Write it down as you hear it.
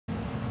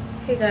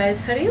Hey guys,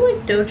 how do you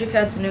like Doja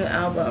Cat's new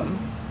album?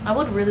 I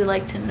would really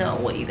like to know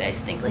what you guys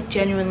think, like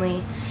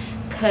genuinely,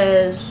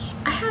 because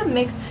I have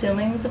mixed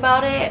feelings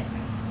about it.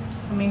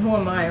 I mean, who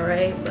am I,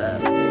 right?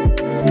 But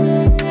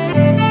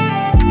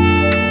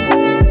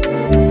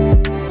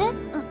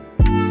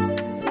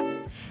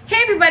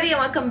hey everybody, and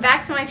welcome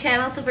back to my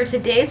channel. So for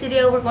today's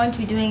video, we're going to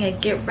be doing a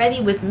get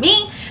ready with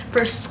me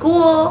for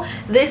school.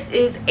 This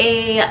is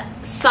a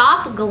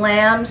soft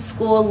glam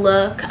school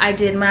look. I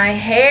did my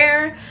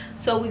hair,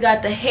 so we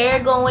got the hair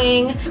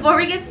going. Before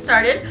we get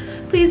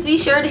started, please be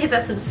sure to hit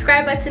that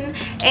subscribe button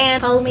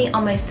and follow me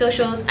on my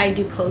socials. I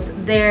do post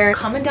there.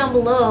 Comment down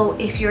below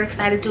if you're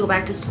excited to go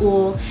back to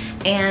school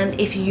and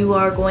if you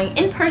are going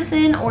in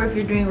person or if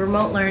you're doing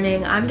remote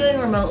learning. I'm doing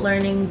remote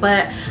learning,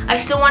 but I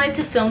still wanted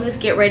to film this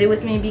get ready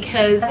with me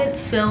because I haven't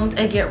filmed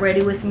a get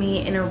ready with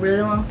me in a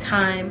really long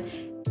time.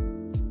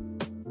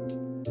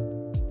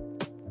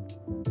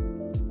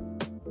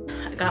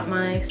 Got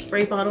my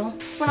spray bottle.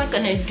 We're not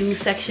gonna do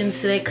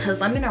sections today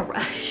because I'm in a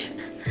rush.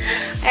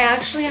 I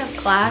actually have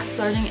class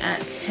starting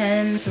at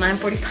 10, so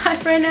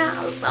 9:45 right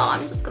now, so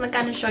I'm just gonna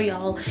kind of show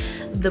y'all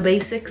the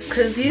basics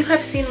because you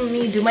have seen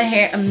me do my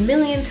hair a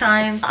million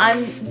times.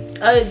 I'm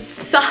a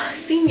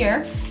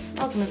senior.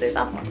 I was gonna say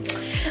sophomore.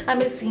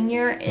 I'm a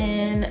senior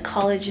in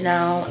college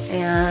now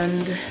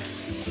and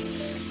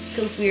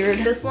feels weird.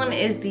 This one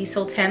is the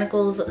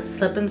Soultanicals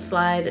Slip and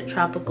Slide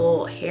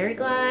Tropical Hair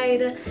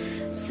Glide.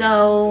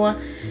 So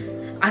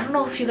I don't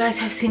know if you guys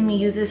have seen me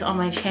use this on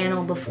my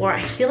channel before.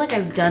 I feel like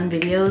I've done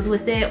videos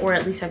with it, or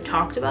at least I've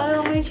talked about it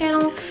on my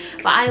channel,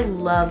 but I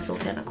love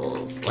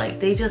Soultanicals. Like,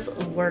 they just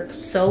work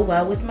so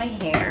well with my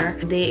hair.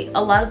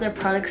 A lot of their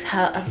products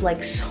have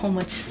like so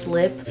much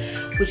slip,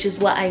 which is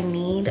what I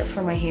need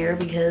for my hair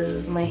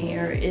because my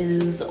hair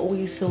is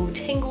always so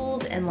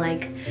tangled and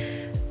like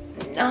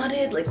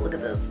knotted. Like, look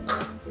at this.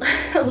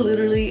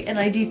 Literally, and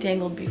I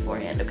detangled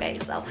beforehand. Okay,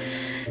 so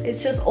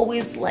it's just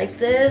always like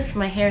this.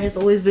 My hair has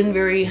always been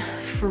very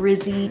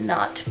frizzy,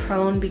 knot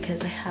prone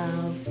because I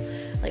have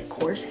like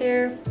coarse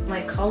hair.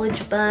 My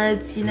college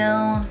buds, you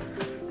know,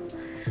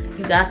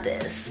 you got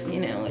this. You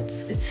know,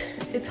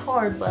 it's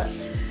hard, but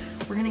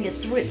we're gonna get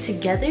through it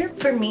together.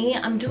 For me,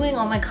 I'm doing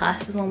all my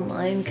classes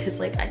online because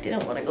like I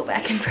didn't want to go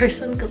back in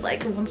person because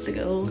like who wants to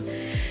go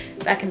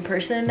back in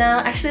person now?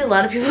 Actually, a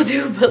lot of people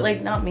do, but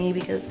like not me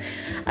because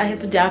I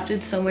have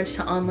adapted so much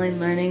to online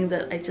learning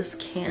that I just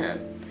can't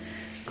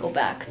go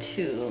back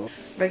to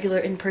regular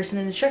in-person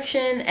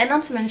instruction. And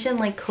not to mention,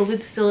 like,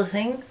 COVID's still a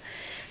thing,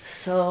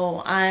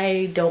 so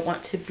I don't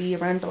want to be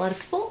around a lot of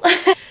people.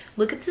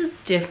 Look at this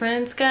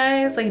difference,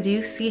 guys. Like, do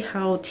you see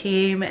how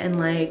tame and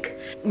like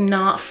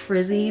not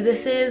frizzy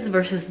this is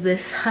versus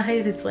this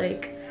side? It's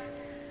like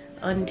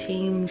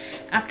untamed.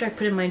 After I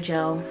put in my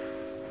gel,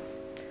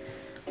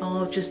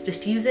 I'll just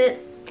diffuse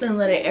it and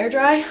let it air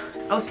dry.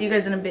 I'll see you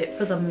guys in a bit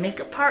for the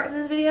makeup part of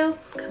this video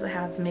because I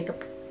have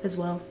makeup as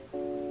well.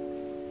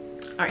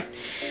 Alright,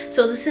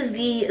 so this is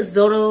the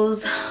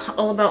Zoto's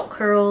All About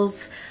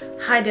Curls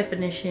High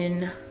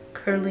Definition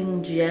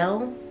Curling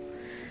Gel.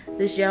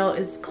 This gel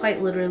is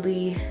quite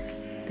literally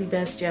the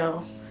best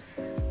gel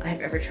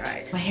I've ever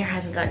tried. My hair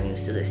hasn't gotten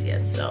used to this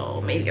yet,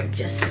 so maybe I'm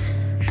just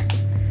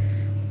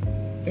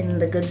in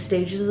the good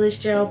stages of this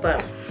gel,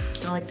 but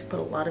I like to put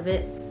a lot of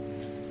it.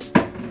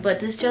 But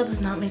this gel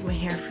does not make my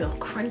hair feel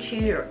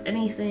crunchy or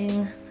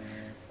anything.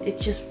 It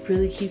just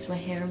really keeps my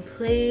hair in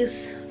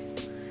place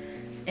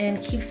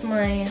and keeps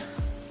my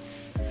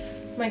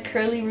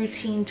curly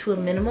routine to a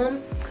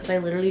minimum because I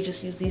literally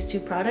just use these two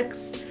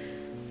products,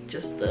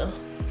 just the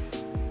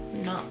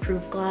Knot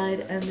Proof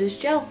Glide and this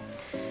gel,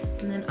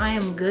 and then I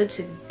am good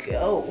to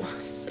go.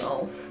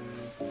 So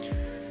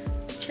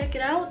check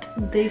it out.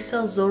 They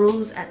sell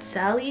Zoto's at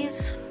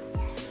Sally's.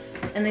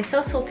 And they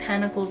sell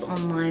Soultanicals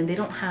online.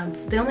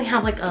 They only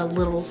have like a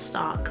little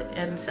stock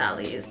in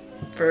Sally's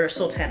for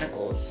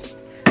Soultanicals.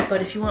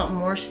 But if you want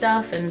more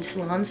stuff and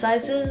salon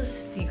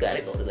sizes, you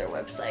gotta go to their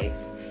website.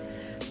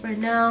 Right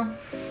now,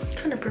 I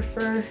kind of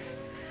prefer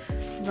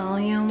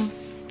volume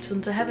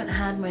since I haven't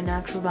had my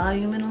natural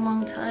volume in a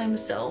long time.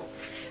 So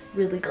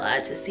really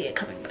glad to see it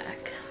coming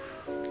back.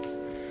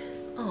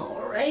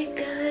 All right,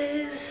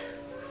 guys.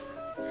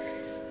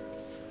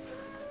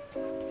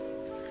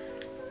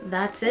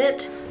 That's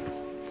it.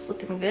 It's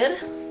looking good.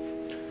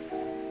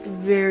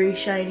 Very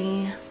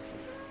shiny,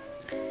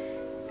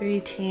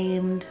 very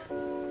tamed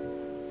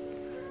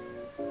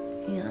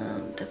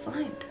and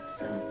defined.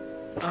 So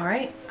all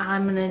right,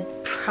 I'm gonna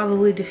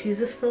probably diffuse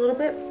this for a little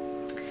bit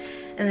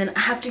and then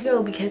I have to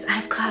go because I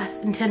have class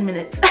in 10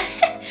 minutes.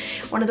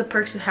 One of the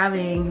perks of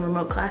having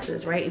remote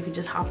classes, right? You can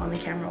just hop on the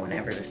camera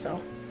whenever. So,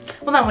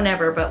 well, not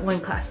whenever, but when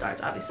class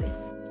starts, obviously.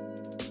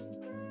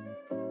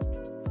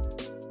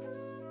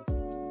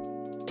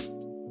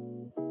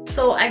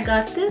 So I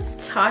got this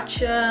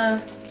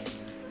Tatcha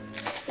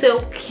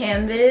silk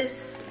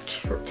canvas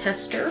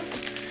tester.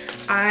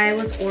 I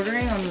was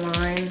ordering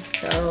online,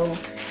 so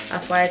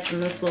that's why it's in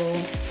this little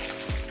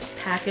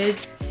package.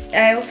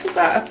 I also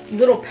got a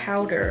little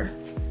powder,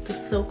 the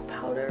silk powder.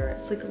 powder.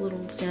 It's like a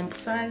little sample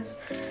size.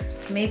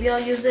 Maybe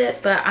I'll use it,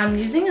 but I'm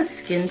using a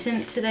skin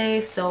tint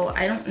today, so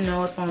I don't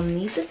know if I'll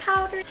need the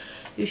powder.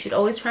 You should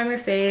always prime your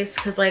face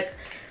because like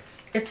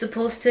it's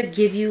supposed to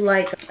give you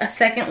like a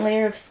second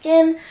layer of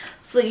skin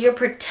so that you're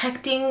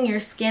protecting your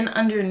skin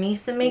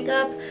underneath the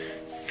makeup.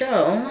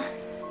 So,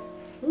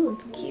 ooh,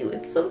 it's cute.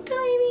 It's so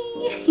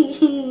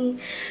tiny.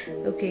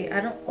 Okay,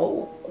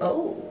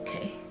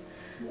 okay.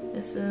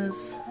 This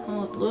is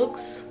how it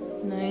looks.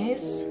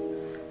 Nice,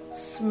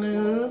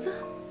 smooth,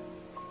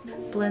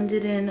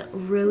 blended in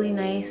really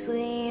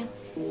nicely.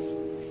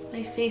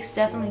 My face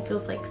definitely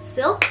feels like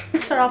silk.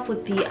 Let's start off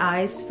with the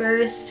eyes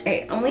first.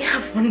 I only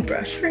have one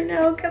brush right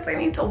now because I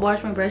need to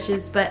wash my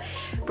brushes, but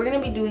we're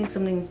gonna be doing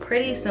something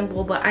pretty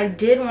simple, but I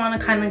did want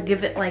to kind of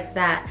give it like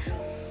that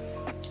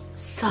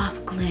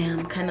soft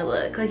glam kind of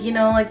look, like, you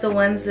know, like the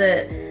ones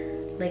that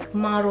like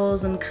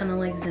models and kind of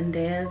like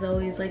Zendaya is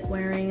always like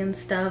wearing and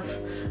stuff.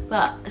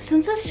 But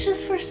since it's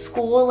just for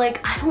school,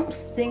 like I don't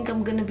think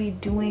I'm gonna be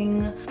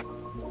doing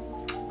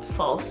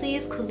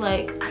falsies because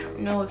like I don't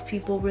know if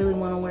people really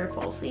want to wear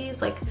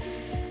falsies. Like,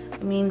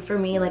 I mean, for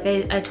me, like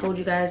I told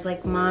you guys,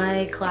 like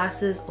my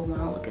classes, oh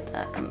wow, look at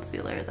that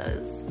concealer. That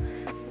is,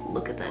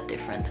 look at that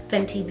difference.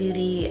 Fenty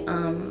Beauty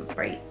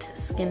Bright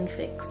Skin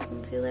Fix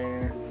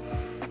concealer.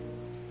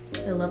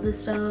 I love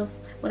this stuff.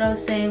 What I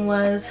was saying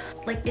was,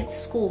 like, it's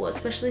school,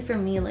 especially for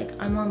me, like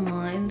I'm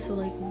online, so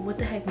like what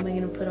the heck am I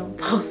gonna put on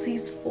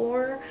falsies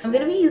for? I'm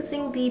gonna be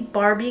using the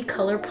Barbie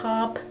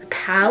Colourpop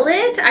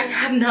palette. I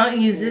have not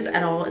used this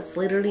at all. It's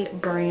literally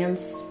brand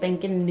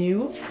spanking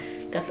new.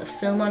 Got the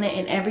film on it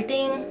and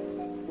everything.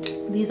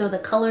 These are the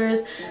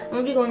colors. I'm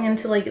gonna be going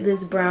into like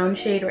this brown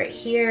shade right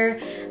here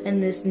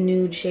and this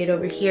nude shade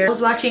over here. I was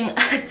watching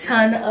a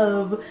ton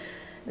of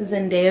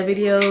Zendaya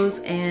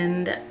videos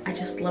and I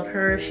just love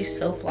her. She's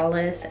so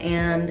flawless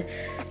and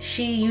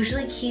she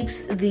usually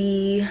keeps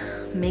the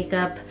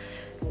makeup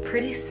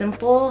pretty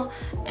simple,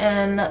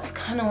 and that's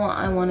kind of what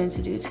I wanted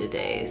to do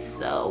today.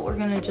 So we're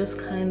gonna just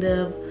kind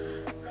of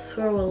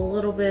throw a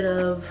little bit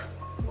of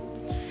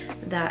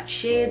that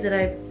shade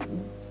that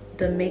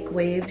the Make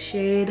Wave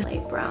shade,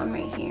 light brown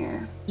right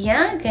here.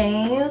 Yeah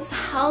guys,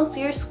 how's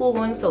your school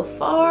going so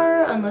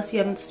far? Unless you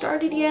haven't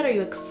started yet, are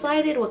you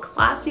excited? What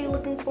class are you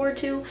looking forward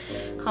to?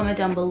 Comment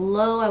down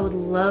below. I would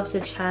love to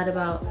chat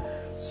about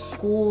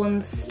school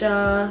and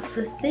stuff.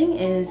 The thing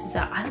is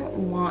that I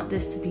don't want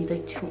this to be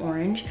like too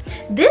orange.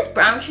 This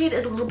brown shade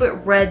is a little bit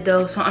red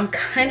though, so I'm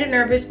kind of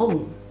nervous.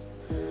 Oh,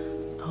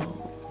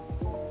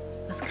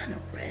 that's kind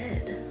of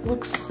red. It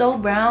looks so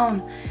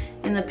brown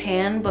in the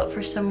pan, but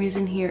for some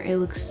reason here it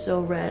looks so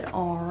red.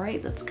 All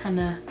right, that's kind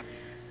of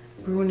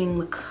ruining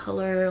the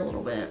color a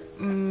little bit.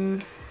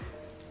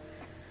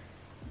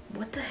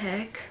 What the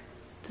heck?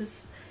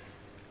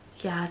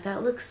 Yeah,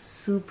 that looks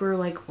super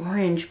like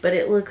orange, but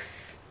it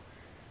looks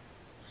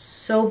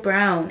so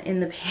brown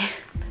in the pan.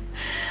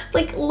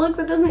 Like, look,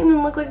 that doesn't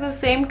even look like the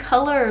same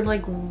color.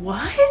 Like,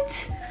 what?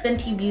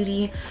 Fenty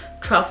Beauty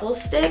Truffle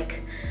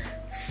Stick.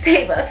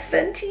 Save us,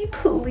 Fenty,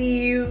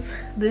 please.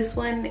 This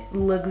one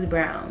looks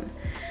brown.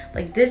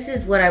 Like, this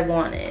is what I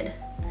wanted.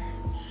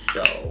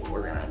 So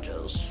we're gonna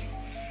just,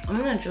 I'm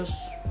gonna just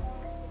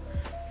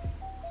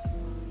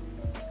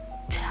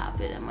tap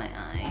it in my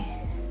eye.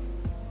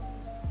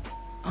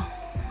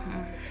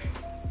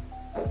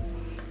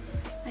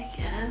 I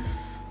guess.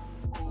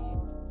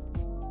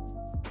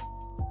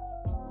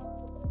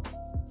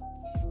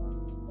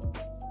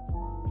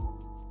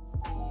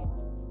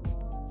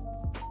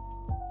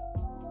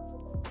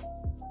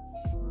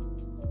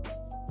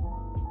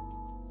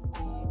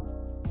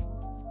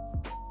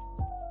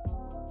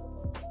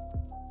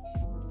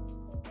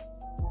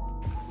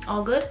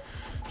 All good.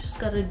 Just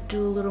gotta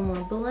do a little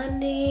more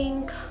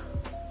blending.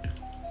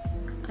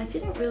 I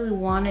didn't really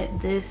want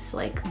it this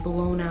like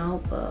blown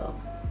out, but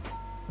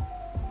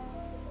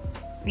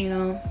you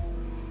know,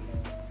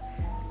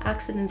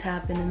 accidents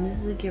happen, and this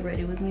is a get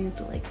ready with me,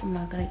 so like I'm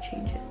not gonna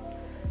change it.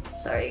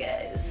 Sorry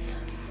guys,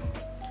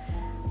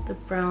 the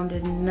brown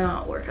did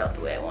not work out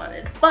the way I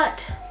wanted,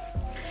 but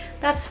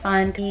that's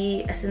fine.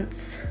 The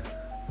Essence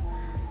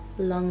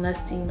Long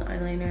Lasting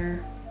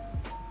Eyeliner.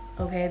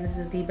 Okay, this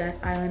is the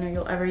best eyeliner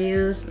you'll ever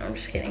use. No, I'm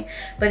just kidding.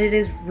 But it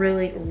is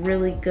really,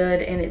 really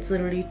good, and it's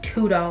literally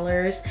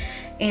 $2,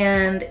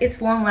 and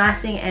it's long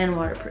lasting and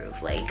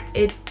waterproof. Like,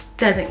 it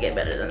doesn't get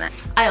better than that.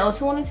 I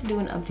also wanted to do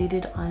an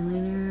updated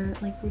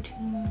eyeliner like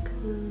routine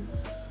because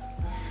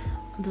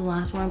the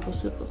last one I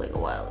posted was like a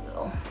while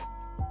ago.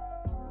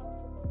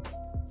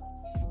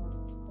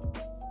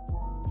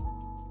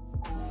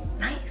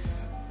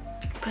 Nice.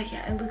 But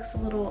yeah, it looks a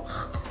little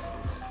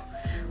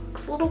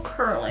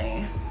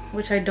curly,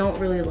 which I don't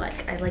really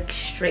like. I like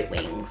straight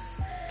wings.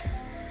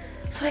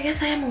 So I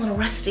guess I am a little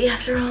rusty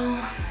after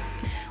all.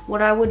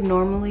 What I would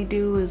normally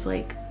do is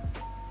like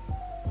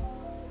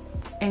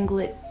angle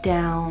it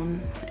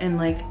down and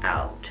like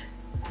out,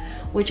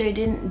 which I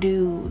didn't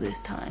do this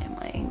time.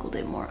 I angled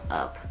it more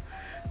up.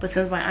 But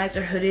since my eyes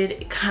are hooded,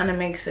 it kind of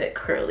makes it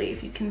curly,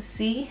 if you can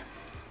see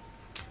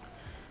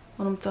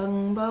what I'm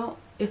talking about.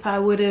 If I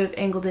would have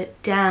angled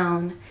it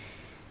down,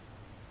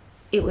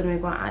 it would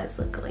make my eyes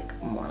look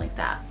like more like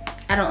that.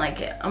 I don't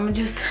like it. I'm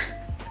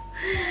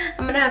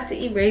gonna have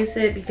to erase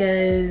it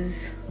because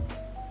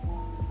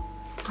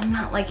I'm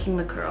not liking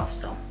the curl.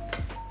 So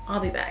I'll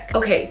be back.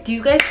 Okay, do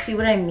you guys see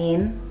what I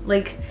mean?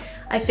 Like,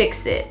 I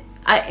fixed it.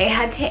 I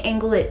had to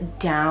angle it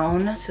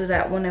down so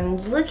that when I'm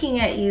looking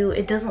at you,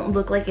 it doesn't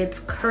look like it's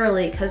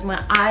curly, because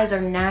my eyes are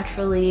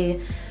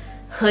naturally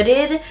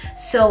hooded.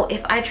 So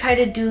if I try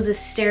to do the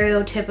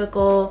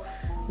stereotypical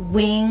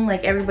wing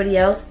like everybody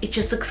else, it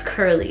just looks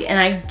curly, and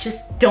I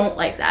just don't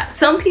like that.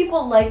 Some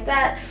people like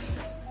that,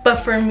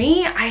 but for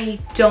me, I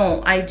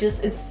don't.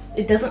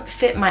 It doesn't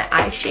fit my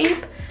eye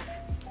shape.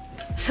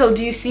 So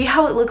do you see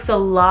how it looks a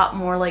lot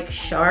more like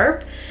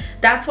sharp?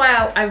 That's why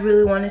I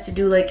really wanted to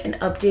do like an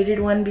updated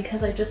one,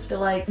 because I just feel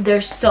like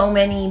there's so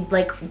many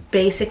like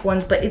basic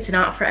ones, but it's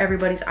not for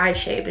everybody's eye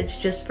shape. It's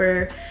just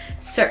for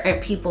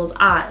certain people's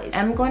eyes.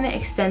 I'm going to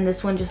extend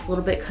this one just a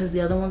little bit because the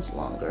other one's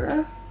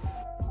longer.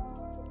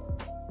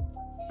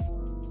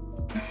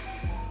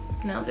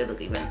 Now they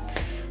look even.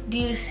 Do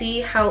you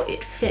see how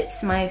it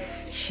fits my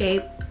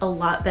shape a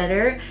lot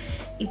better?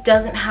 It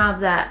doesn't have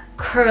that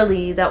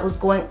curly that was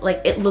going,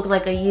 like it looked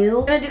like a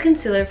U. I'm gonna do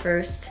concealer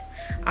first.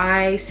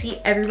 I see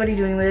everybody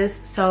doing this,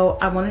 so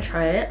I want to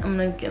try it. I'm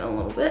gonna get a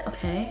little bit,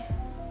 okay.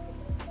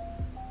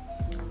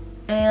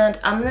 And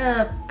I'm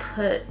gonna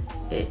put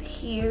it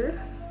here,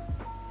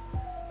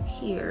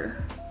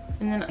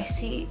 and then I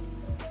see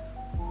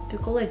they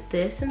go like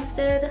this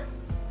instead.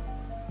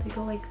 They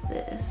go like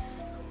this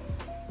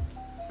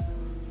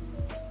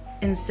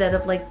instead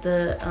of like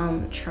the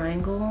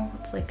triangle.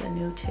 It's like a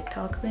new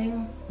TikTok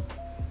thing.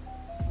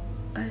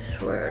 I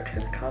swear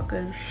TikTok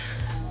is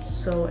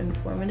so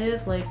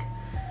informative. Like,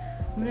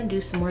 I'm gonna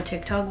do some more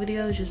TikTok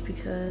videos just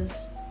because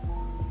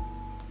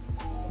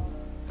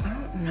I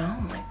don't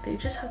know, like they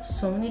just have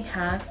so many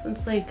hacks.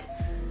 It's like,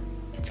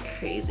 it's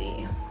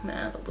crazy. I'm gonna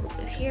add a little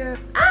bit here.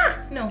 Ah,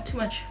 no, too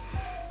much.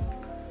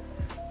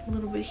 A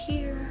little bit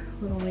here,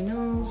 a little on my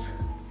nose,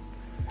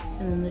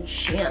 and then the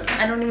chin.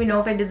 I don't even know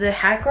if I did the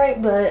hack right,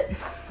 but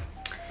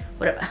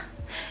whatever.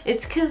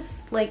 It's cause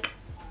like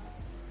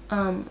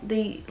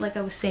like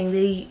I was saying,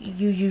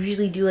 you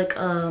usually do like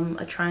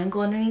a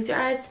triangle underneath your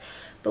eyes,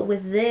 but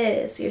with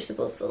this you're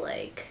supposed to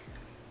like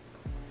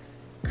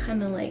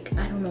kind of like,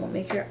 I don't know,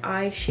 make your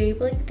eye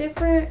shape like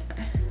different.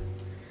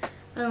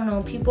 I don't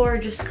know, people are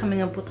just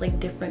coming up with like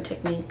different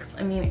techniques.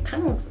 I mean, it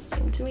kind of looks the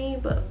same to me,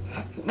 but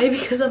maybe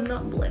because I'm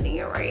not blending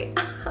it right.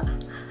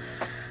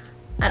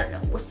 I don't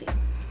know, we'll see.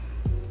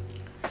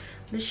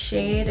 The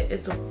shade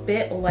is a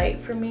bit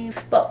light for me,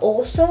 but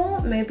also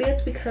maybe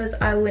it's because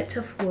I went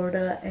to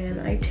Florida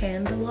and I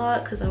tanned a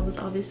lot because I was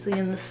obviously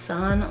in the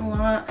sun a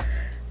lot.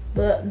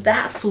 But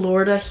that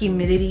Florida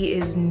humidity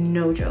is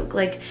no joke.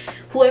 Like,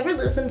 whoever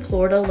lives in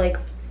Florida, like,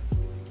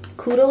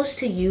 kudos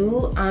to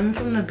you. I'm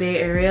from the Bay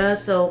Area,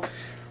 so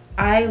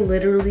I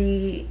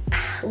literally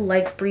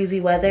like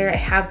breezy weather. I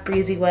have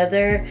breezy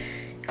weather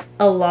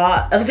a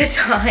lot of the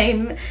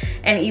time,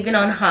 and even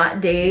on hot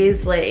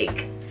days,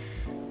 like,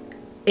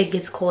 it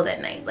gets cold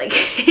at night. Like,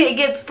 it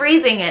gets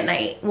freezing at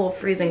night. Well,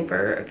 freezing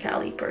for a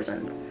Cali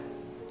person.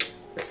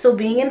 So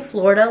being in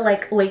Florida,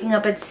 like waking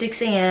up at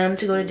 6 a.m.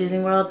 to go to Disney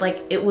World,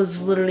 like it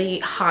was literally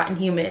hot and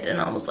humid, and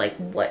I was like,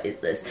 what is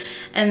this?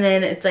 And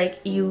then it's like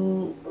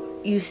you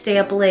stay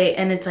up late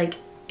and it's like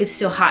it's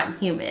still hot and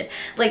humid.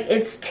 Like,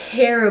 it's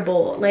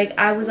terrible. Like,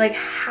 I was like,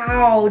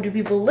 how do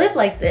people live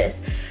like this?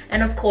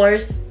 And of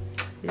course,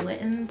 we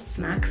went in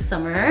smack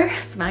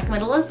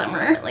middle of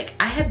summer. Like,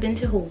 I have been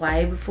to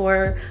Hawaii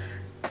before,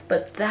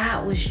 but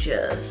that was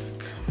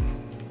just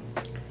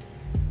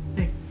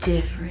a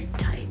different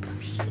type of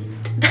heat.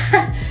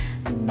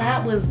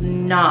 That was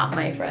not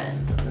my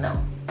friend,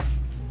 no.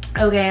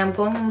 Okay, I'm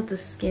going in with the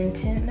skin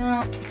tint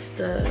now. It's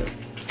the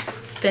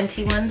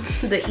Fenty one,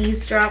 the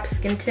Eavesdrop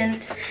skin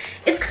tint.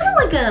 It's kind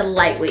of like a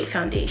lightweight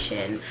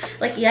foundation.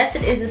 Like, yes,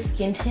 it is a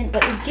skin tint,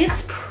 but it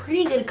gives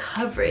pretty good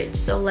coverage.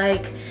 So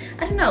like,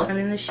 I don't know. I'm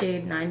in the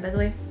shade 9, by the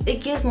way.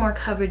 It gives more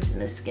coverage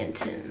than a skin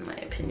tint, in my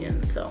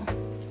opinion. So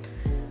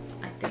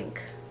I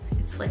think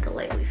it's like a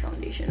lightweight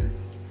foundation.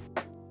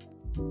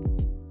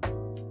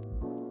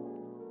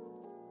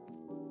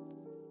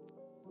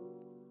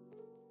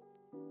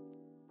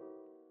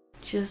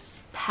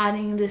 Just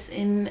patting this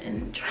in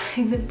and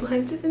trying to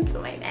blend it into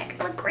my neck.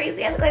 I look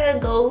crazy. I look like a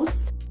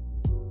ghost.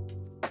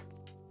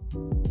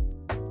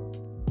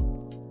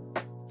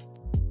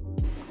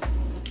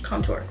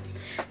 Contour.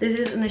 This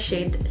is in the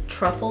shade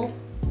Truffle.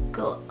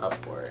 Go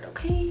upward,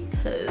 okay?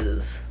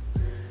 Because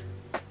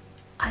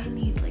I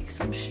need like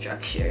some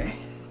structure.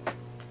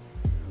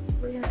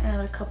 We're gonna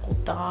add a couple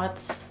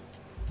dots.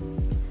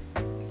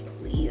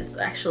 Please,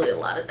 actually a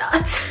lot of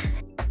dots.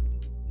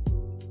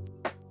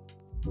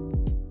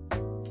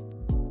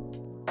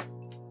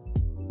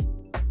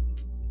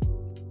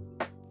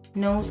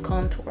 Nose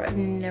contour. I've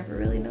never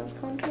really nose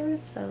contoured,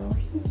 so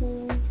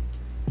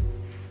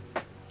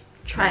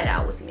try it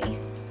out with me.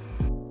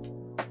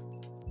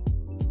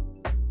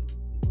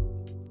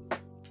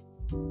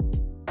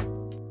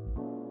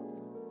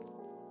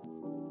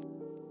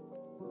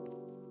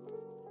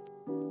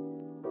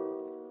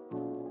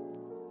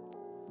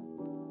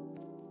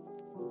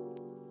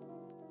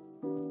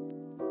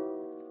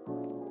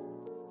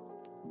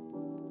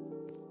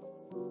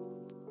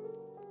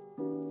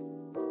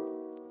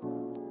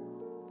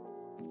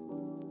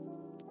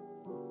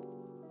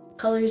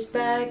 Colors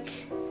back,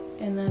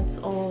 and that's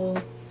all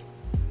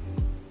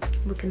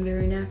looking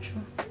very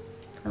natural.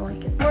 I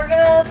like it. We're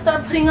gonna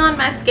start putting on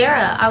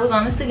mascara. I was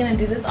honestly gonna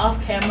do this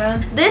off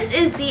camera. This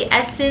is the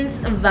Essence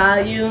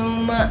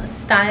Volume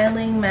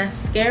Styling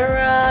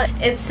Mascara.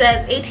 It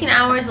says 18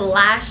 hours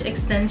lash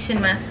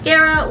extension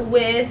mascara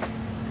with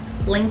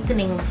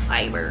lengthening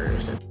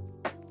fibers.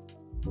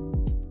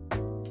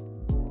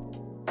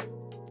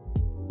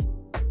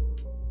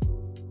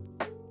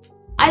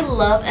 I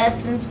love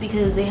Essence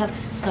because they have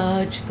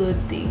such good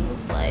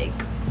things. Like,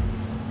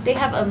 they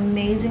have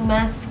amazing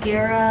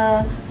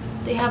mascara,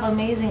 they have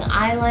amazing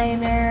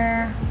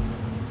eyeliner,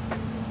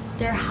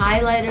 their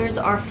highlighters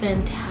are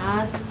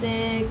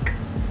fantastic.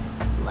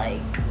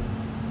 Like,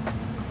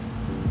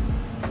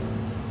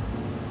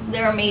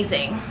 they're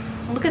amazing.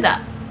 Look at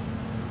that.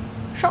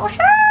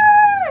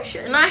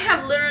 And I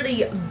have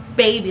literally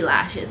baby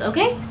lashes,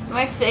 okay?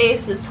 My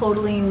face is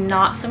totally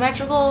not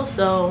symmetrical,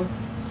 so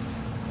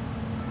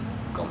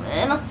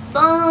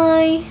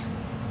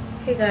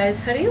hey guys,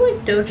 how do you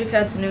like Doja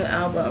Cat's new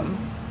album?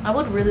 I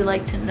would really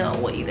like to know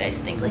what you guys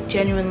think, like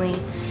genuinely,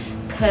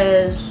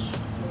 because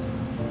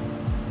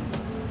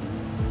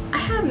I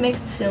have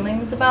mixed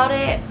feelings about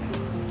it.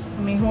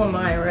 I mean, who am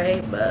I,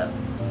 right? But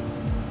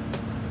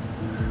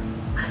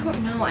I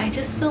don't know, I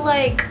just feel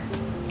like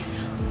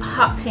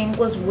Hot Pink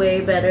was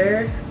way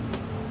better.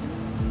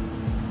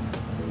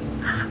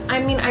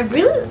 I mean, I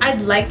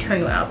liked her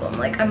new album.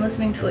 Like, I'm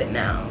listening to it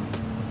now.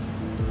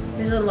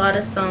 There's a lot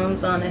of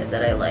songs on it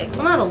that I like.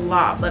 Well, not a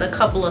lot, but a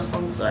couple of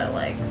songs that I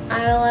like.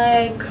 I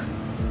like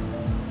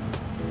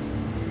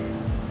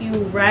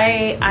You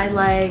Right, I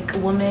like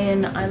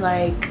Woman, I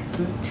like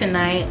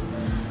Tonight.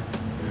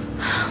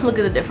 Look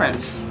at the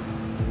difference.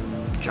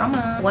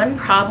 Drama. One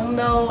problem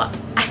though,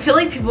 I feel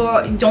like people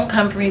don't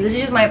come for me. This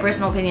is just my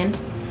personal opinion.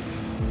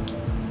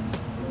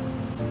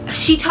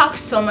 She talks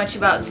so much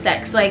about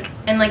sex, like,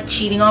 and like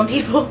cheating on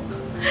people.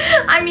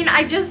 I mean,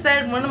 I just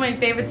said one of my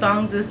favorite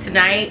songs is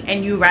Tonight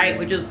and You Right,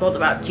 which is both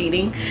about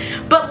cheating.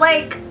 But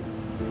like,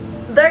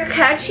 they're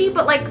catchy,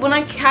 but like when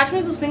I catch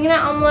myself singing it,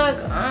 I'm like,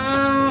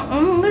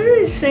 I'm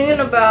literally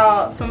singing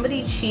about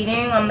somebody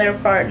cheating on their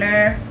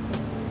partner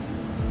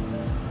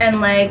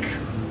and like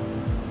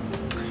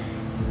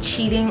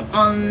cheating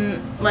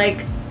on,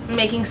 like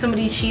making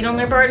somebody cheat on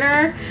their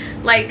partner.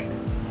 Like,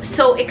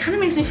 so it kind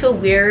of makes me feel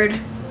weird.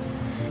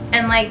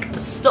 And like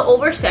the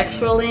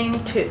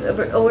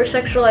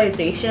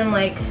over-sexualization,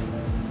 like,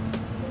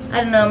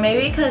 I don't know,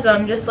 maybe because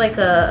I'm just like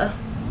I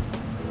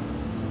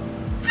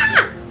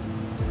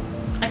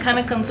kind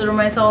of consider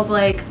myself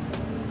like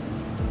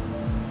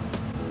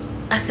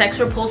a sex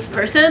repulsed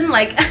person.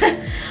 Like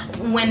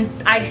when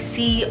I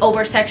see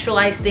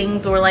over-sexualized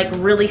things or like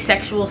really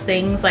sexual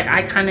things, like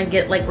I kind of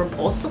get like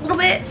repulsed a little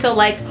bit. So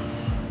like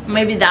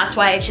maybe that's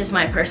why it's just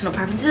my personal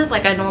preferences.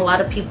 Like, I know a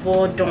lot of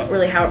people don't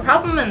really have a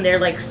problem and they're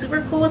like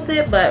super cool with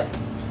it, but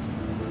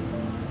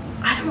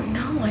I don't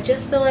know, I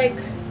just feel like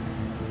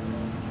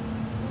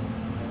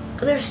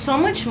there's so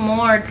much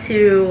more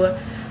to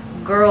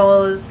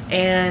girls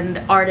and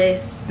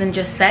artists than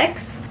just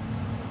sex.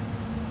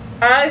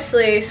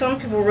 Honestly, some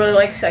people really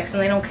like sex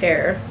and they don't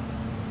care,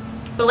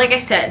 but like I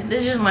said,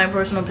 this is just my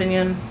personal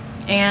opinion.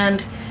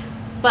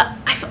 But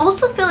I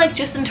also feel like,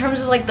 just in terms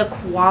of like the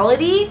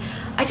quality,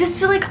 I just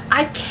feel like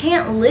I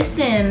can't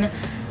listen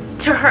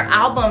to her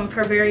album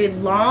for very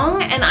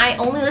long, and I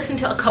only listen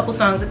to a couple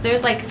songs. If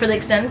there's like, for the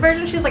extended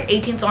version, she has like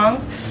 18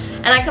 songs,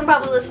 and I can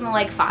probably listen to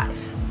like 5,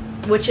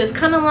 which is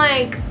kind of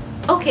like,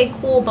 okay,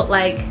 cool, but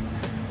like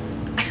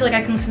I feel like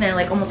I can listen to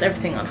like almost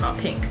everything on Hot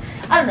Pink.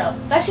 I don't know,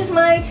 that's just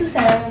my 2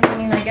 cents. I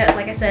mean, I get,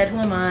 like I said, who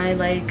am I?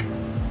 Like,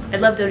 I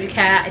love Doja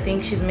Cat, I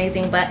think she's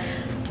amazing, but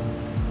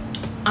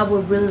I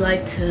would really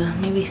like to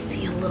maybe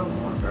see a little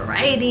more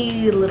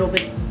variety, a little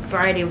bit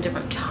variety of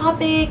different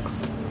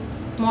topics,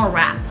 more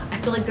rap. I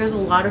feel like there's a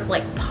lot of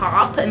like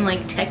pop and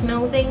like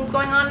techno things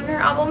going on in her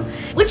album,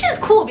 which is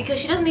cool because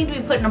she doesn't need to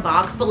be put in a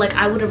box, but like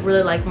I would have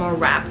really liked more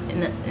rap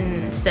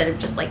instead of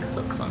just like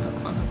hooks on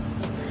hooks on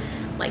hooks,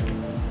 like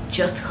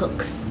just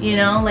hooks, you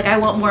know? Like, I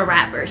want more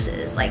rap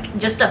verses. Like,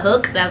 just a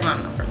hook, that's not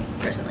enough for me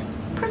personally.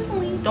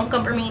 Don't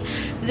come for me.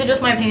 These are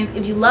just my opinions.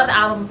 If you love the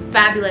album,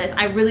 fabulous.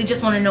 I really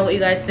just want to know what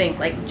you guys think,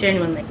 like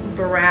genuinely.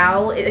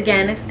 Brow,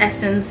 again, it's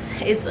Essence.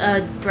 It's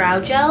a brow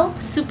gel,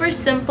 super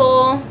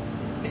simple.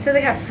 So they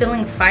have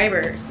filling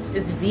fibers.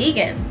 It's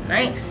vegan,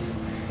 nice.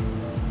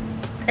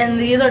 And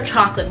these are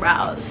chocolate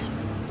brows.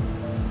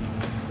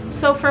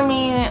 So for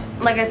me,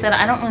 like I said,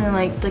 I don't really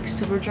like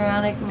super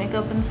dramatic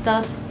makeup and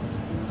stuff,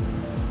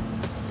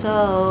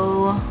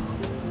 so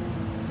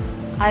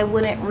I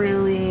wouldn't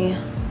really.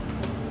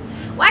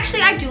 Well,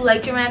 actually, I do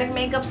like dramatic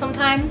makeup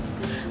sometimes,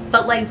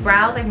 but like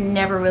brows, I've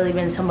never really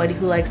been somebody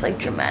who likes like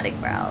dramatic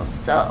brows,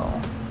 so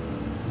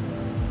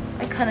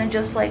I kind of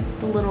just like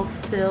the little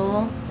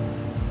fill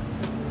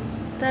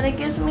that it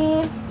gives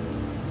me,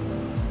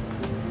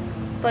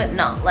 but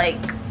not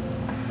like,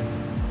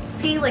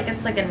 see, like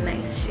it's like a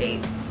nice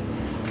shape.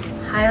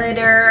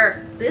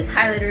 Highlighter, this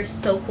highlighter is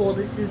so cool.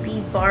 This is the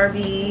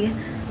Barbie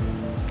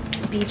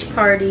Beach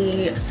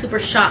Party Super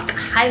Shock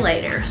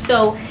highlighter.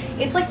 So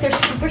it's like their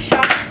Super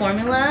Shock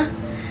formula,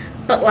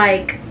 but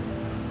like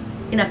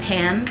in a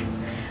pan,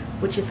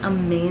 which is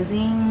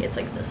amazing. It's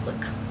like this,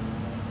 look.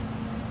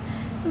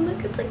 And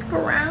look, it's like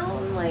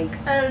brown, like,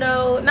 I don't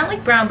know, not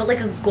like brown, but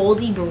like a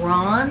goldy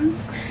bronze.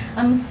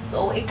 I'm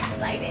so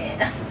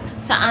excited.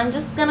 So I'm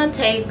just gonna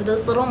take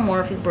this little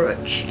Morphe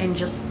brush and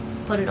just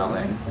put it all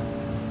in.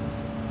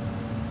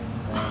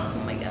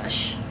 Oh my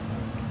gosh.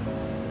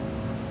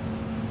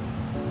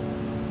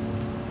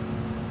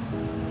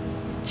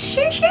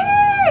 Shush!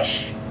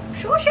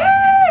 Shush!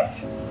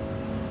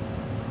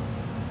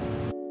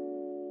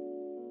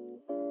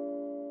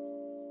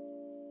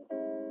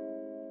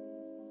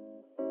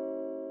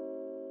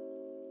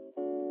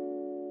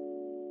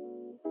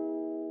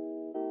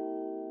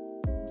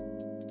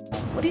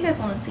 What do you guys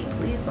want to see?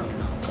 Please let me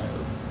know, because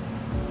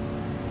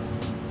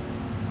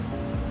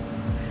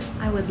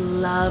I would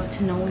love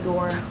to know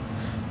your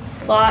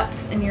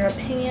thoughts and your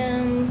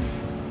opinions.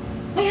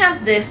 We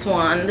have this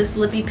one, this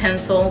lippy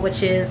pencil,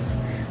 which is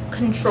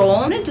Control.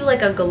 I'm gonna do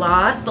like a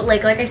gloss, but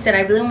like I said,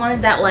 I really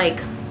wanted that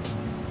like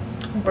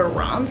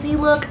bronzy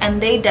look,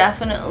 and they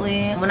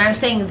definitely, when I'm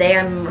saying they,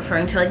 I'm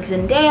referring to like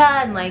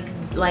Zendaya and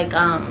like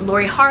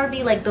Lori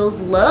Harvey, like those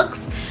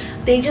looks.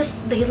 They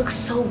look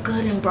so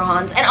good in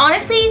bronze. And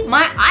honestly,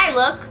 my eye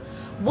look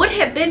would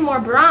have been more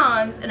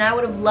bronze, and I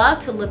would have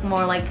loved to look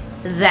more like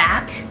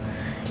that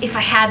if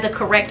I had the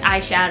correct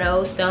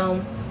eyeshadow. So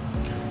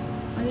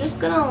I'm just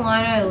gonna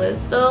line my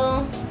lids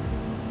though.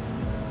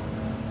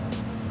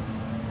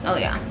 Oh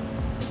yeah.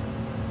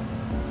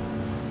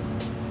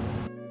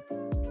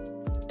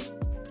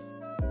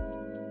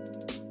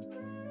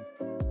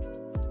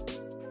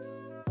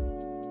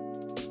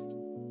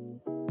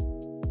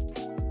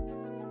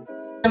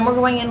 And we're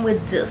going in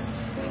with this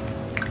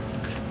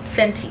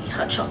Fenty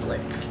Hot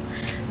Chocolate.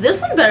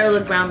 This one better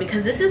look brown,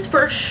 because this is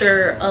for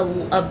sure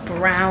a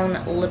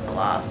brown lip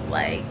gloss.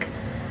 Like,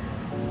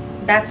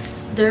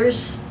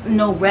 there's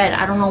no red.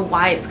 I don't know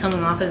why it's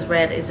coming off as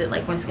red. Is it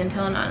like my skin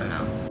tone? I don't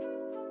know.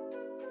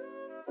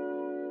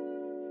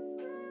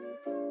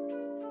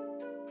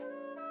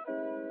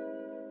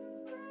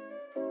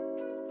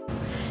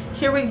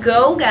 Here we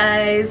go,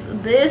 guys.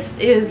 This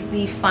is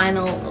the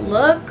final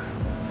look.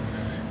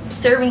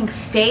 Serving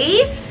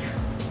face,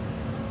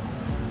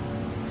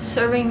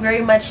 serving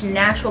very much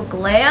natural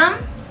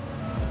glam.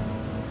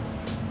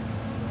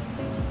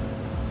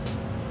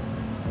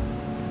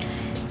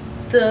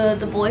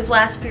 The boys will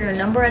ask for your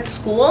number at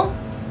school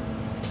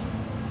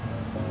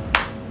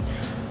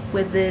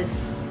with this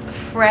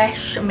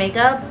fresh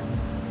makeup,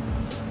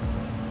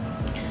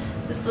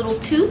 this little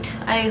toot.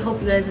 I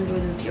hope you guys enjoy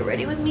this Get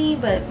Ready With Me,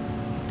 but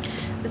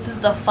this is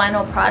the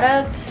final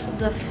product.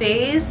 The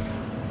face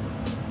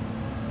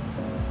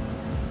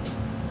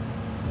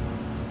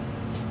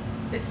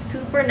is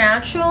super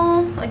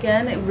natural.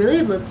 Again, it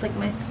really looks like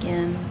my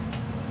skin,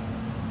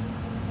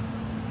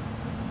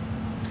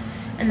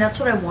 and that's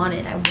what I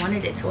wanted. I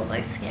wanted it to look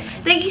like skin.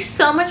 Thank you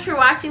so much for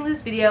watching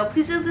this video.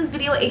 Please give this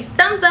video a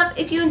thumbs up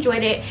if you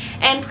enjoyed it,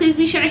 and please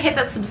be sure to hit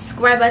that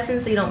subscribe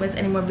button so you don't miss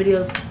any more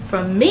videos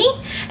from me,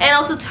 and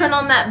also turn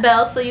on that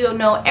bell so you'll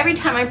know every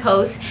time I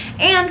post,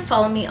 and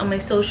follow me on my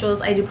socials.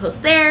 I do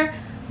post there,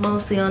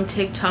 mostly on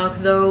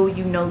TikTok though,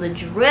 you know the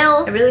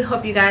drill. I really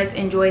hope you guys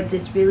enjoyed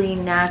this really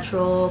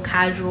natural,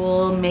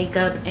 casual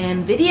makeup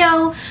and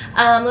video.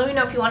 Let me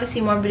know if you want to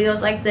see more videos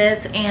like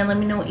this, and let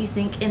me know what you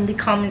think in the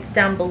comments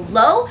down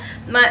below.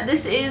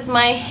 This is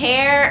my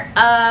hair.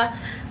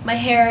 My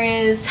hair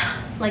is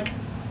like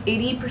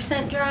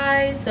 80%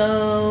 dry,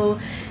 so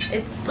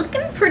it's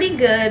looking pretty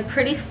good,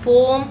 pretty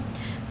full,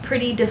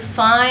 pretty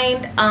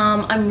defined.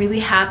 I'm really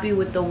happy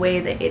with the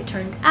way that it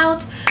turned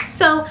out.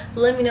 So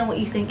let me know what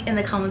you think in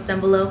the comments down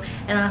below,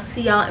 and I'll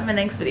see y'all in my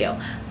next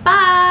video.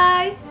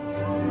 Bye.